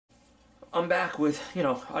I'm back with,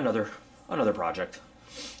 another project.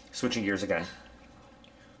 Switching gears again.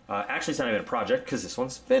 Actually, it's not even a project because this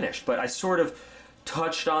one's finished, but I sort of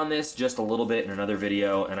touched on this just a little bit in another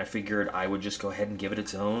video, and I figured I would just go ahead and give it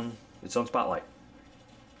its own spotlight.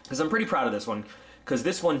 Because I'm pretty proud of this one, because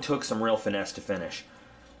this one took some real finesse to finish.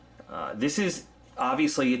 This is,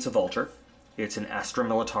 obviously, it's a Vulture. It's an Astra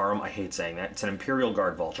Militarum. I hate saying that. It's an Imperial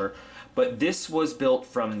Guard Vulture. But this was built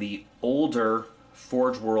from the older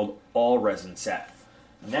Forgeworld all resin set.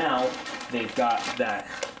 Now they've got that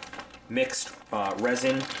mixed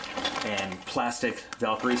resin and plastic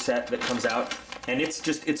Valkyrie set that comes out, and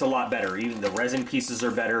it's a lot better. Even the resin pieces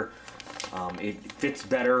are better. It fits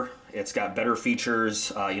better. It's got better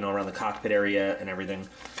features, around the cockpit area and everything.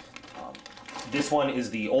 This one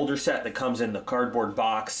is the older set that comes in the cardboard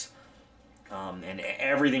box, and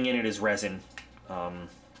everything in it is resin.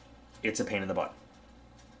 It's a pain in the butt.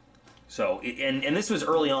 So, and this was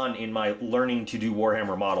early on in my learning to do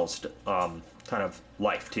Warhammer models kind of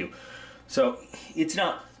life, too. So, it's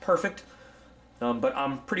not perfect, but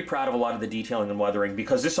I'm pretty proud of a lot of the detailing and weathering,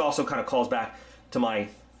 because this also kind of calls back to my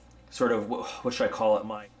sort of, what should I call it,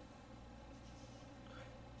 my,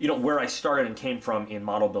 where I started and came from in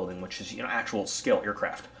model building, which is, actual skill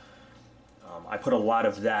aircraft. I put a lot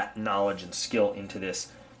of that knowledge and skill into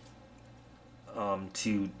this.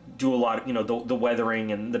 To do a lot of, the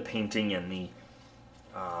weathering and the painting and the,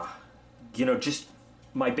 just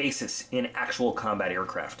my basis in actual combat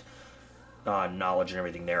aircraft knowledge and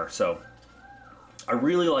everything there. So I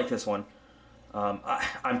really like this one.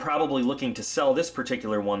 I'm probably looking to sell this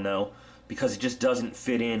particular one, though, because it just doesn't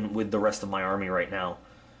fit in with the rest of my army right now.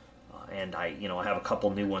 And I have a couple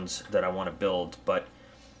new ones that I want to build, but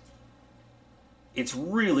it's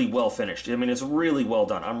really well finished. I mean, it's really well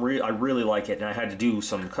done. I really like it, and I had to do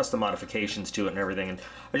some custom modifications to it and everything, and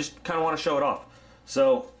I just kind of want to show it off.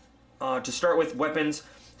 So, to start with, weapons.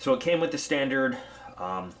 So it came with the standard.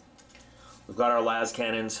 We've got our las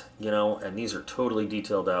cannons, and these are totally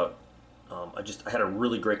detailed out. I had a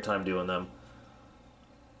really great time doing them.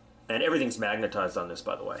 And everything's magnetized on this,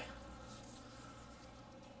 by the way.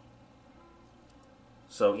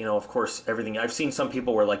 So, of course, everything... I've seen some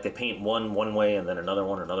people where, they paint one way and then another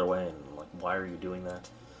one another way, and, why are you doing that?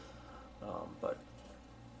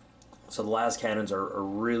 So the las cannons are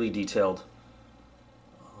really detailed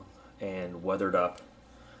and weathered up.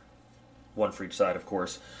 One for each side, of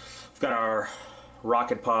course. We've got our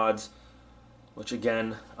rocket pods, which,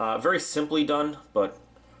 again, very simply done, but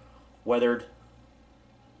weathered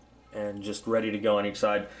and just ready to go on each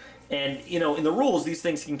side. And, in the rules, these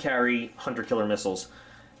things can carry hunter-killer missiles.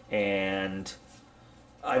 And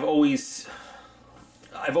I've always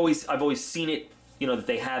seen it, that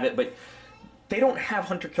they have it, but they don't have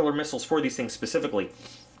hunter-killer missiles for these things specifically.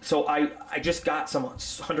 So I just got some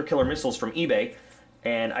hunter-killer missiles from eBay,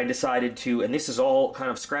 and I decided to, and this is all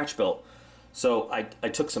kind of scratch-built. So I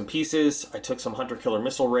took some pieces, I took some hunter-killer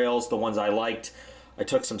missile rails, the ones I liked, I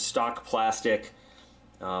took some stock plastic,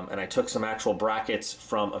 and I took some actual brackets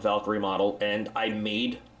from a Valkyrie model, and I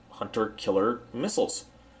made hunter-killer missiles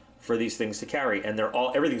for these things to carry. And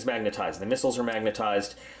everything's magnetized. The missiles are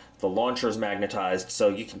magnetized, the launcher's magnetized, so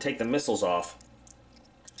you can take the missiles off,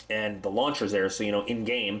 and the launcher's there, so,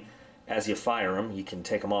 in-game, as you fire them, you can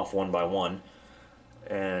take them off one by one,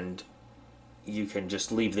 and you can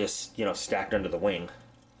just leave this, stacked under the wing.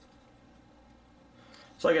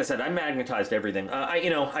 So like I said, I magnetized everything. I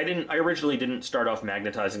originally didn't start off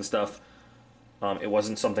magnetizing stuff. It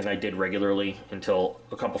wasn't something I did regularly until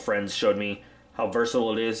a couple friends showed me how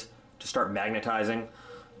versatile it is to start magnetizing.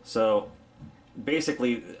 So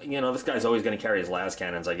basically, this guy's always going to carry his las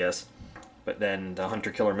cannons, I guess. But then the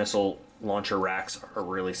hunter-killer missile launcher racks are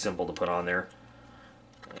really simple to put on there.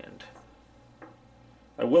 And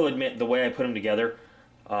I will admit, the way I put them together,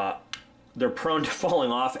 they're prone to falling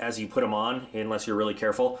off as you put them on, unless you're really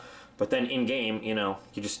careful. But then in-game, you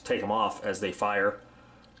just take them off as they fire,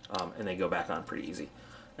 and they go back on pretty easy.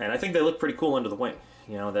 And I think they look pretty cool under the wing.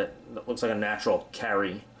 That looks like a natural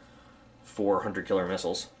carry for hunter-killer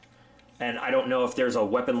missiles. And I don't know if there's a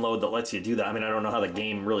weapon load that lets you do that. I mean, I don't know how the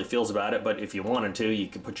game really feels about it, but if you wanted to, you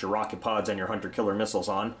could put your rocket pods and your hunter-killer missiles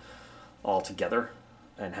on all together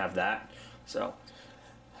and have that. So,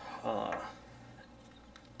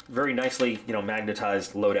 very nicely,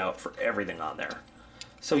 magnetized loadout for everything on there.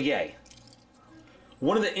 So, yay.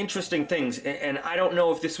 One of the interesting things, and I don't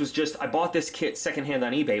know if this was just... I bought this kit secondhand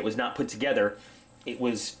on eBay. It was not put together. It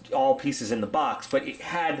was all pieces in the box, but it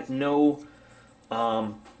had no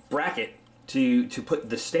bracket to put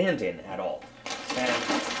the stand in at all. And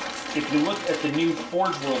if you look at the new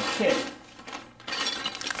Forgeworld kit,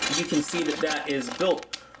 you can see that is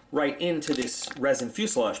built right into this resin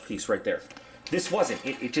fuselage piece right there. This wasn't.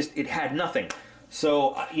 It had nothing.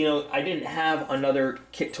 So, you know, I didn't have another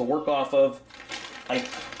kit to work off of. I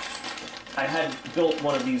had built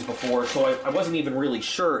one of these before, so I wasn't even really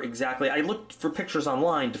sure exactly. I looked for pictures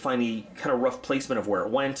online to find the kind of rough placement of where it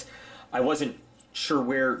went. I wasn't sure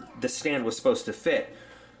where the stand was supposed to fit.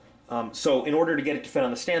 So in order to get it to fit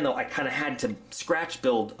on the stand, though, I kind of had to scratch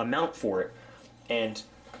build a mount for it. And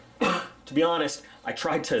to be honest, I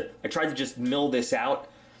tried to just mill this out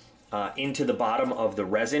into the bottom of the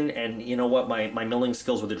resin, and you know what, my milling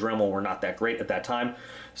skills with the Dremel were not that great at that time.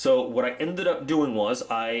 So what I ended up doing was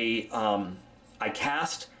I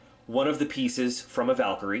cast one of the pieces from a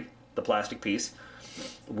Valkyrie, the plastic piece,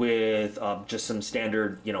 with just some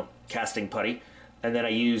standard, you know, casting putty, and then I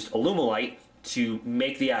used Alumilite to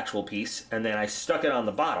make the actual piece, and then I stuck it on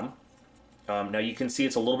the bottom. Now you can see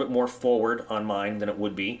it's a little bit more forward on mine than it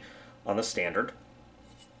would be on the standard.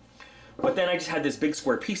 But then I just had this big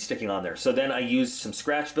square piece sticking on there. So then I used some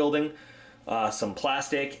scratch building, some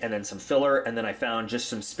plastic, and then some filler, and then I found just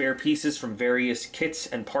some spare pieces from various kits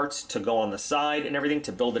and parts to go on the side and everything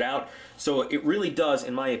to build it out. So it really does,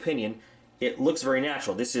 in my opinion, it looks very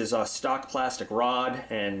natural. This is a stock plastic rod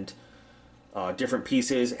and different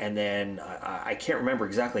pieces, and then I can't remember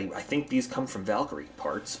exactly. I think these come from Valkyrie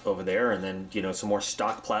parts over there, and then, you know, some more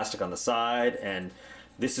stock plastic on the side, and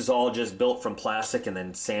this is all just built from plastic and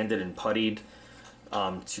then sanded and puttied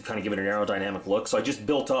to kind of give it an aerodynamic look. So I just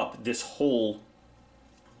built up this whole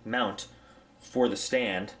mount for the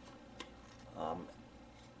stand, and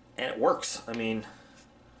it works. I mean,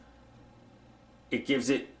 it gives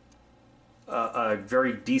it a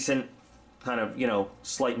very decent kind of, you know,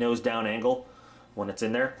 slight nose down angle when it's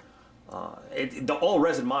in there. The all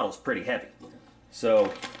resin model is pretty heavy,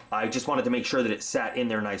 so I just wanted to make sure that it sat in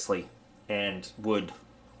there nicely and would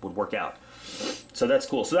work out. So that's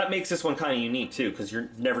cool. So that makes this one kind of unique too, because you're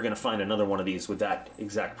never going to find another one of these with that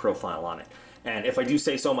exact profile on it. And if I do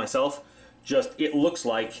say so myself, just it looks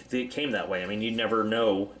like it came that way. I mean, you never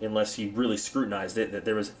know unless you really scrutinized it that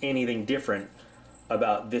there was anything different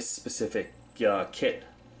about this specific kit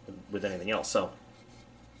with anything else. So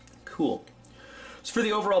cool. So for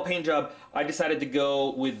the overall paint job, I decided to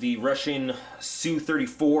go with the Russian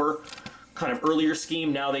Su-34 kind of earlier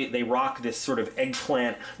scheme. Now they rock this sort of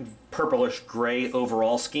eggplant purplish gray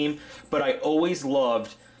overall scheme, but I always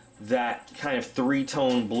loved that kind of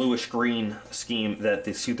three-tone bluish green scheme that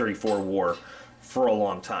the Su-34 wore for a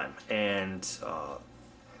long time. And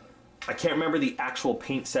I can't remember the actual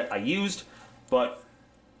paint set I used, but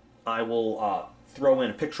I will throw in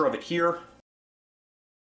a picture of it here.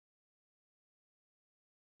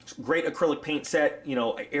 Great acrylic paint set, you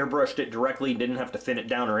know, I airbrushed it directly, didn't have to thin it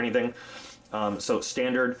down or anything. So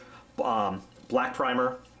standard black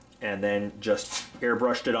primer, and then just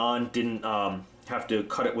airbrushed it on, didn't have to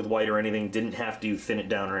cut it with white or anything, didn't have to thin it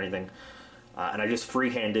down or anything. And I just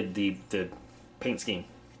freehanded the paint scheme.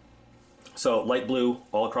 So light blue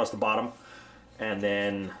all across the bottom, and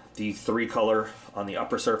then the 3-color on the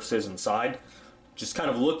upper surfaces and side. Just kind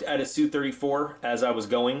of looked at a Su-34 as I was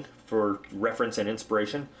going for reference and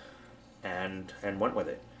inspiration, and went with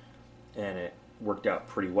it, and it worked out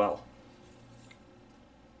pretty well.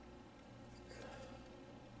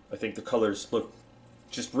 I think the colors look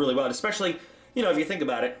just really well, especially, you know, if you think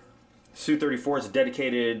about it, Su-34 is a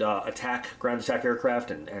dedicated ground attack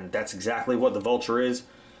aircraft, and that's exactly what the Vulture is.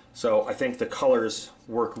 So I think the colors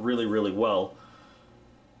work really, really well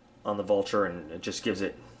on the Vulture, and it just gives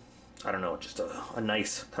it, I don't know, just a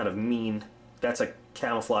nice kind of mean, that's a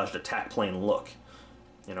camouflaged attack plane look,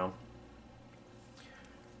 you know.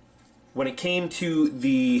 When it came to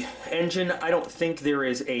the engine, I don't think there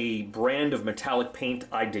is a brand of metallic paint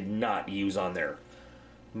I did not use on there.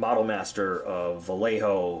 Model Master,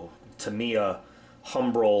 Vallejo, Tamiya,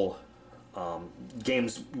 Humbrol,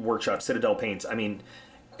 Games Workshop, Citadel paints. I mean,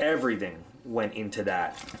 everything went into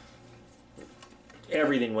that.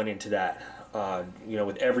 Everything went into that. You know,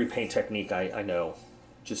 with every paint technique I know,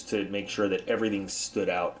 just to make sure that everything stood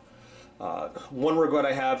out. One regret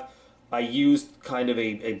I have, I used kind of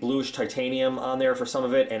a bluish titanium on there for some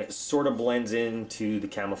of it, and it sort of blends into the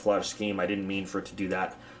camouflage scheme. I didn't mean for it to do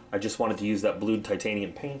that. I just wanted to use that blued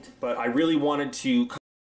titanium paint. But I really wanted to cut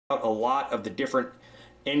out a lot of the different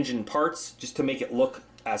engine parts just to make it look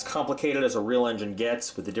as complicated as a real engine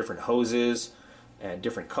gets, with the different hoses and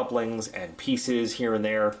different couplings and pieces here and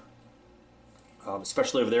there.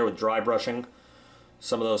 Especially over there with dry brushing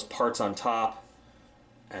some of those parts on top,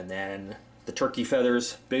 and then the turkey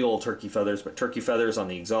feathers, big old turkey feathers, but turkey feathers on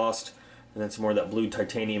the exhaust, and then some more of that blue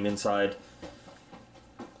titanium inside.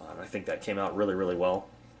 I think that came out really, really well.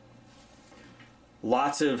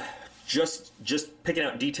 Lots of just picking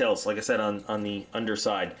out details, like I said, on the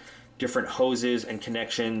underside. Different hoses and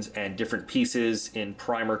connections and different pieces in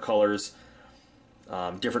primer colors,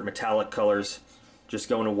 different metallic colors, just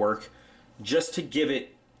going to work, just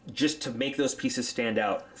to make those pieces stand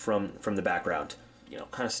out from the background. You know,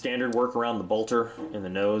 kind of standard work around the bolter in the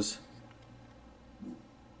nose.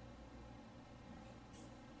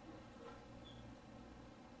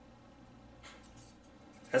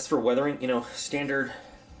 As for weathering, you know, standard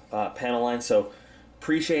panel line, so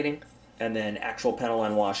pre-shading and then actual panel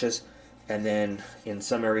line washes, and then in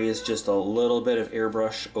some areas just a little bit of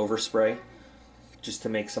airbrush overspray just to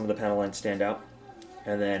make some of the panel lines stand out,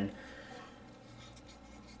 and then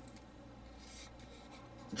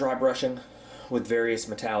dry brushing with various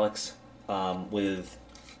metallics, with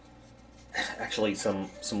actually some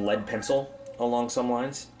lead pencil along some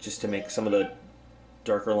lines just to make some of the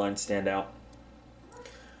darker lines stand out.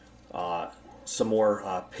 Some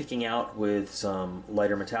more picking out with some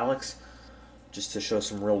lighter metallics just to show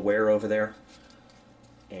some real wear over there.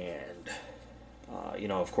 And, you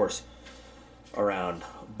know, of course, around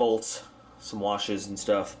bolts, some washes and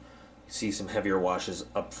stuff. You see some heavier washes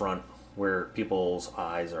up front where people's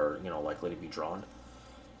eyes are, you know, likely to be drawn.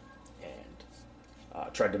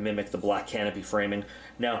 And tried to mimic the black canopy framing.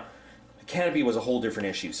 Now, the canopy was a whole different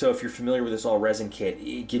issue. So if you're familiar with this all resin kit,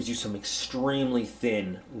 it gives you some extremely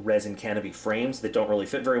thin resin canopy frames that don't really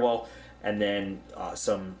fit very well, and then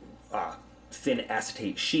some thin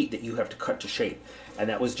acetate sheet that you have to cut to shape, and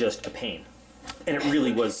that was just a pain. And it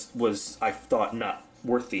really was I thought, not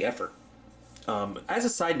worth the effort. As a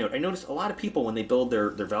side note, I noticed a lot of people when they build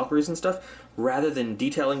their Valkyries and stuff, rather than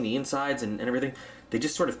detailing the insides and everything, they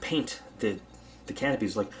just sort of paint the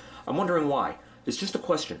canopies. Like, I'm wondering why. It's just a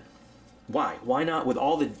question. Why? Why not with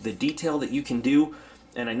all the detail that you can do?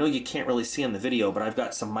 And I know you can't really see on the video, but I've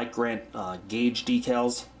got some Mike Grant gauge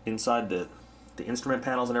decals inside the instrument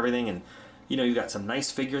panels and everything, and you know, you got some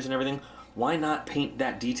nice figures and everything. Why not paint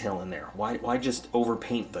that detail in there? Why just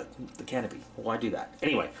overpaint the canopy? Why do that?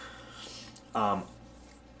 Anyway, I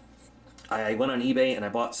went on eBay and I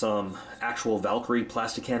bought some actual Valkyrie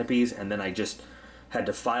plastic canopies, and then I just had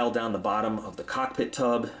to file down the bottom of the cockpit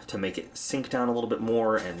tub to make it sink down a little bit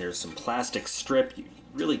more, and there's some plastic strip. You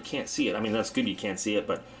really can't see it. I mean, that's good you can't see it,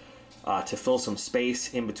 but to fill some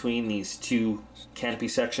space in between these two canopy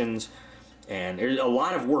sections. And a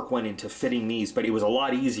lot of work went into fitting these, but it was a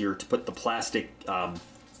lot easier to put the plastic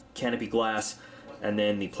canopy glass and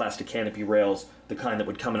then the plastic canopy rails, the kind that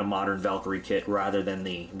would come in a modern Valkyrie kit, rather than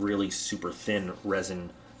the really super thin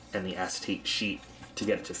resin and the acetate sheet to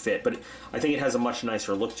get it to fit. But I think it has a much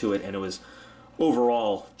nicer look to it, and it was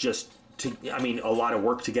overall just a lot of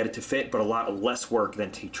work to get it to fit, but a lot less work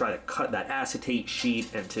than to try to cut that acetate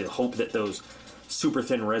sheet and to hope that those super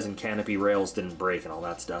thin resin canopy rails didn't break and all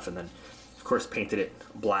that stuff. And then, of course, painted it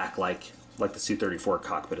black like the Su-34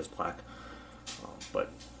 cockpit is black.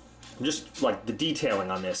 But just like the detailing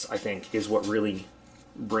on this, I think, is what really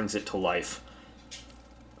brings it to life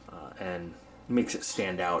and makes it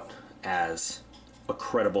stand out as a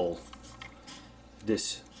credible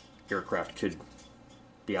this aircraft could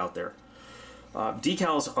be out there.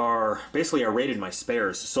 Decals are basically, I rated my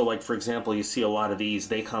spares. So like, for example, you see a lot of these,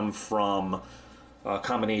 they come from a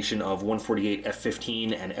combination of 148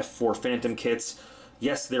 F-15 and F-4 Phantom kits.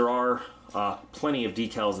 Yes, there are plenty of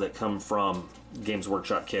decals that come from Games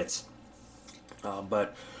Workshop kits,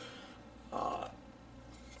 but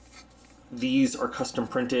these are custom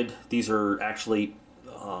printed. These are actually,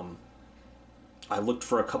 I looked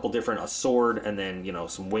for a couple different, a sword and then, you know,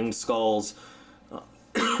 some winged skulls.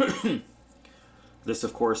 This,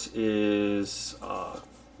 of course, is, well,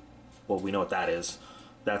 we know what that is.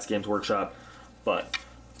 That's Games Workshop. But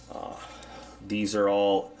these are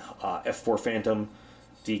all F-4 Phantom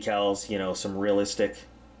decals, you know, some realistic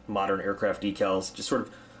modern aircraft decals. Just sort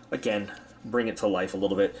of, again, bring it to life a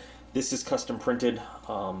little bit. This is custom printed.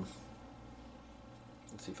 Let's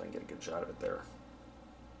see if I can get a good shot of it there.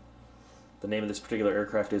 The name of this particular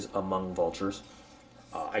aircraft is Among Vultures.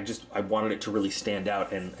 I wanted it to really stand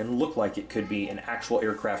out and look like it could be an actual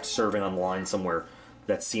aircraft serving on the line somewhere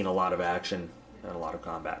that's seen a lot of action and a lot of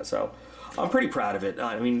combat. So I'm pretty proud of it.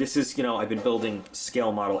 I mean, this is, you know, I've been building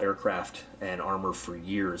scale model aircraft and armor for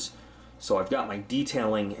years, so I've got my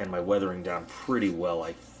detailing and my weathering down pretty well,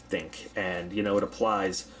 I think. And, you know, it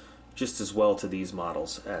applies just as well to these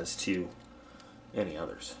models as to any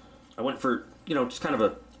others. I went for, you know, just kind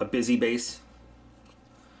of a busy base.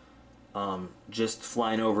 Just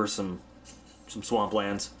flying over some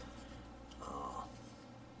swamplands,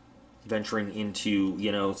 venturing into,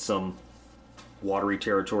 you know, some watery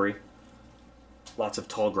territory. lots of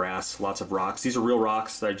tall grass, lots of rocks. These are real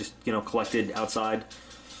rocks that I just, you know, collected outside.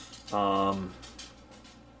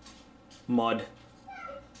 Mud,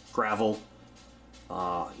 gravel,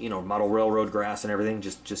 you know, model railroad grass and everything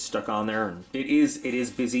just stuck on there. And it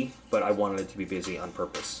is busy, but I wanted it to be busy on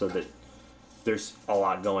purpose so that there's a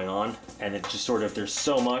lot going on, and it just sort of, there's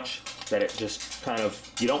so much that it just kind of,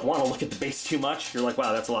 you don't want to look at the base too much. You're like,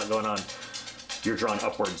 wow, that's a lot going on. You're drawn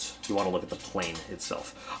upwards. You want to look at the plane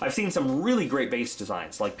itself. I've seen some really great base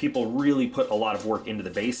designs. Like, people really put a lot of work into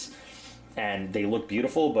the base, and they look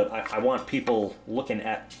beautiful, but I want people looking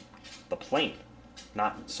at the plane,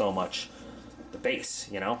 not so much the base,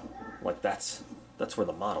 you know? Like, that's where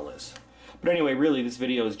the model is. But anyway, really, this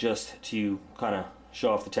video is just to kind of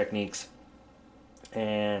show off the techniques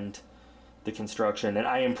and the construction. And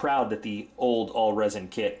I am proud that the old all-resin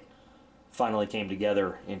kit finally came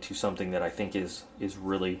together into something that I think is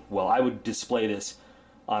really, well, I would display this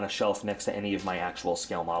on a shelf next to any of my actual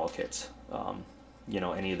scale model kits. You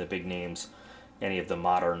know, any of the big names, any of the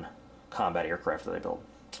modern combat aircraft that I build.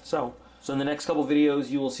 So in the next couple videos,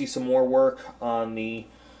 you will see some more work on the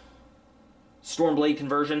Stormblade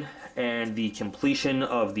conversion and the completion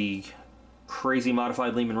of the crazy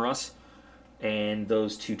modified Lehman Russ and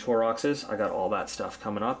those 2 Toroxes. I got all that stuff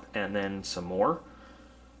coming up, and then some more.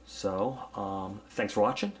 So, thanks for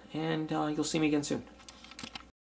watching, and you'll see me again soon.